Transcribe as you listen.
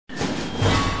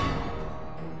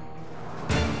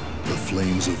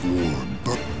flames of war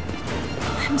burn.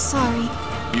 I'm sorry.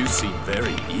 You seem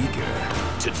very eager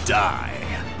to die.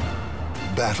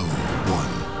 Battle 1.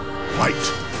 Fight!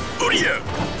 Uria!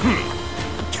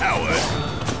 Coward!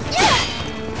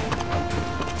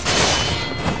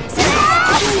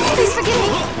 Please forgive me.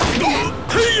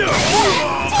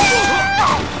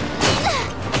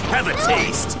 Have a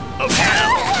taste of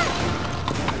hell!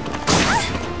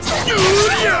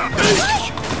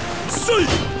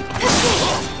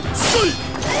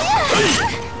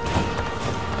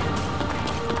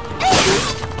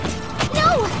 No!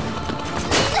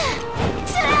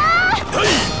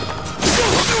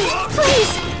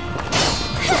 Please!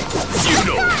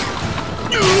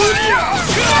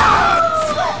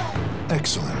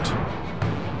 Excellent.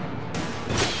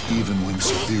 Even when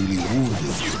severely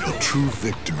wounded, the true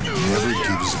victor never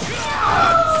gives up.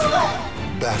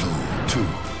 Battle 2.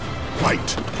 Fight!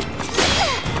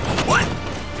 What?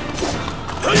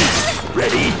 Hey!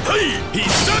 Ready? Hey!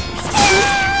 He's up!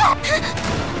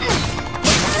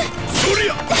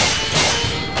 Surya!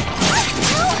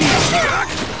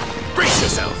 Brace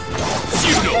yourself!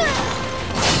 Pseudo!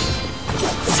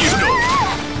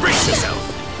 Brace yourself!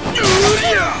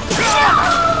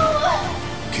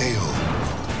 KO.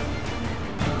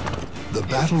 The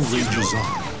battle rages on.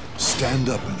 Stand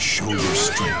up and show your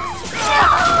strength.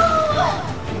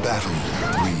 Battle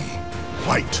 3.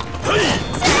 Fight!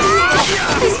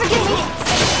 Please forgive me.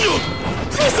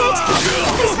 Please, It.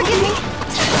 Please forgive me.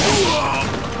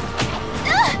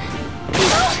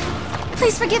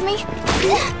 Please forgive me.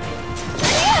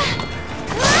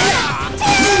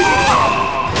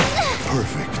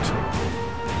 Perfect.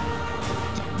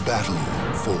 Battle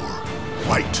 4.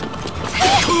 Fight!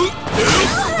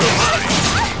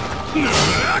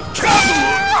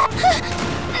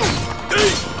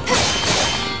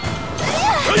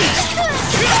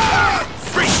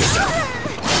 Brace yourself!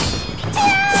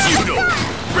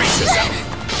 Brace yourself!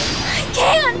 I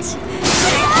can't!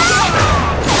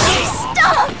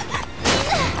 Stop!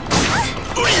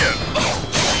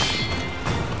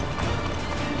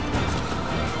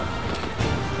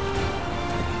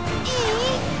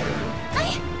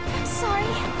 I'm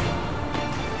sorry.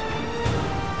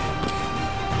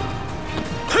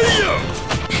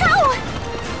 How?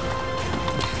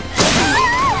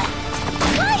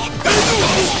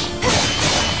 Why?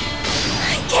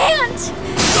 I can't!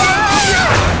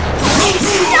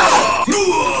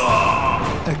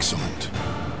 Excellent.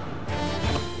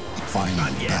 Final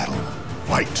battle.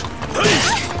 Fight!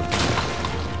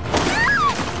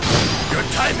 Your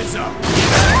time is up!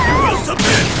 You will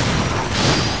submit!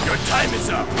 Your time is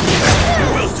up! You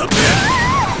will submit!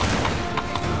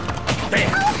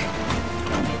 Bam!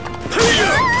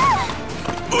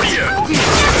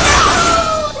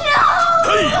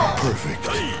 Perfect.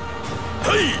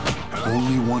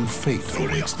 Only one fate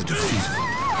awaits the defeated.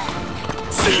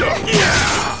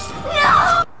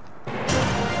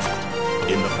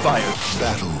 In the fire.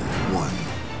 Battle 1.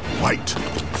 Fight!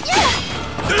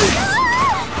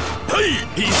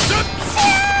 He's up!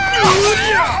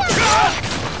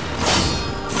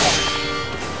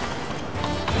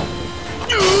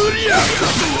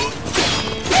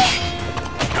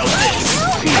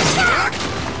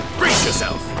 Brace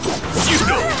yourself!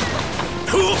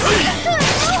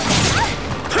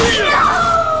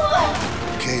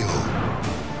 KO.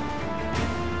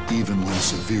 Even when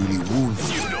severely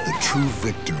wounded, the true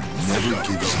victor never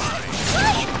gives up.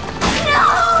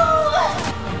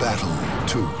 Battle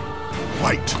 2.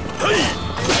 Fight!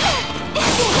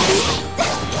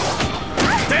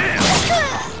 Damn!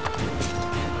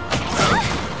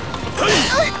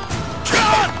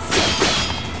 Catz!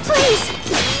 Please!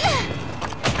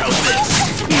 How's this?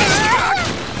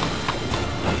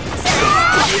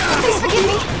 Please forgive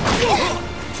me.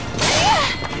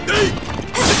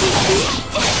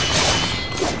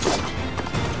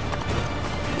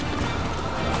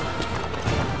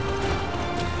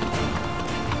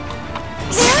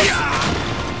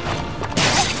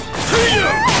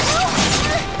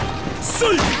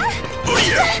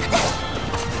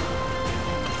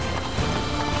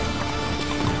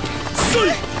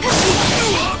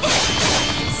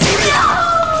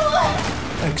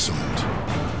 Excellent.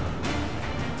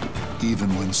 Even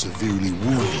when severely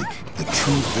wounded, the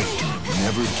true victor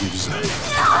never gives up.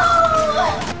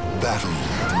 Battle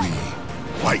 3.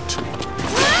 Fight!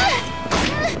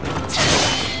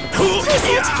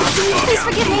 Please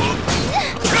forgive me.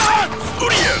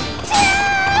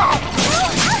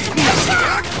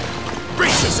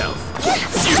 Brace yourself!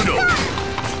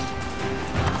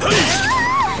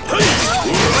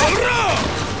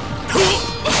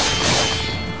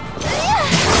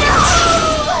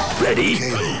 Ready? KO.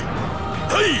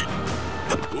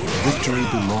 Victory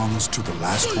belongs to the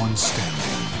last one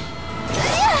standing.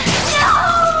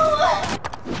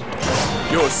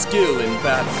 Your skill in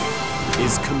battle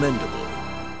is commendable.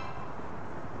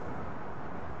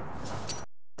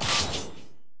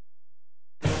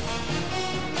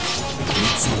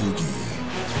 Mitsurugi.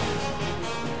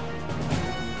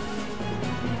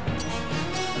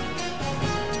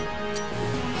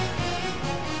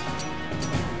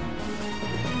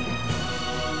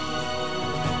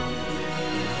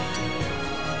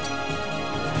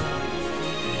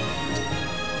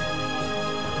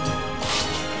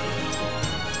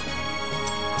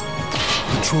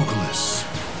 Patroclus.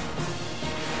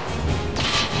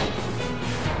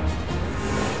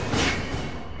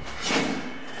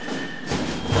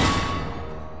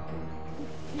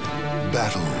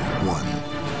 Battle 1.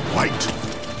 Fight!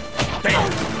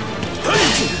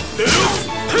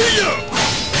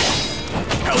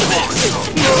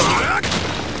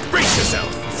 Brace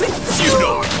yourself! You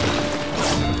know!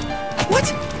 What?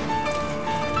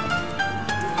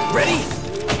 Ready?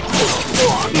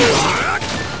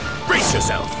 Brace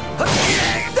yourself!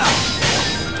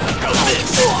 How's this?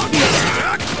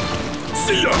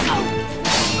 See ya!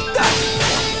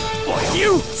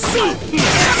 You see!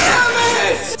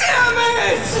 Damn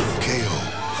it! KO.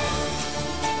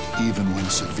 Even when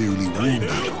severely wounded,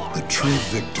 the true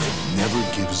victor never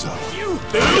gives up.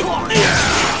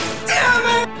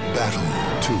 Battle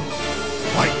 2.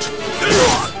 Fight!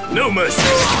 No mercy!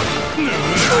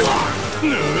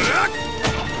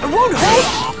 I won't hold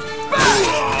back!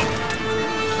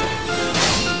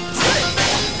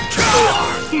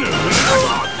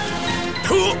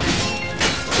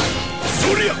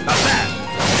 Not bad!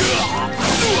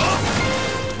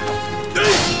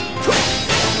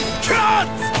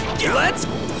 Catz! Let's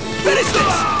finish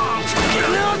this!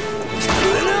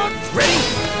 Ready?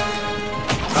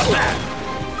 Not bad!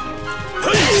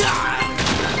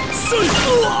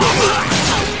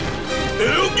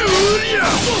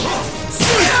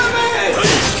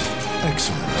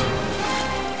 Excellent.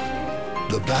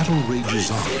 The battle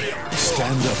rages on.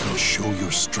 Stand up and show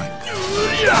your strength.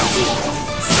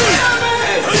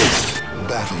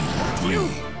 Battle 3.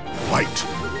 Fight!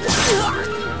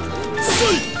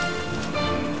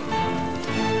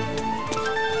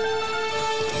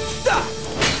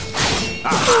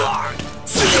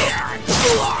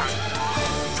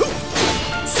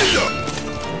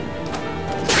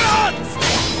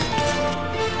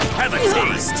 Have a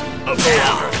taste of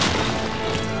power!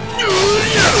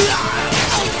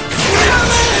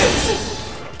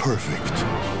 Perfect.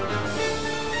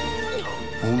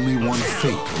 Only one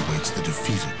fate awaits the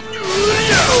defeated.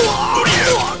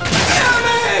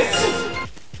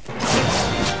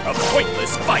 A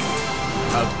pointless fight!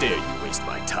 How dare you waste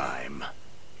my time?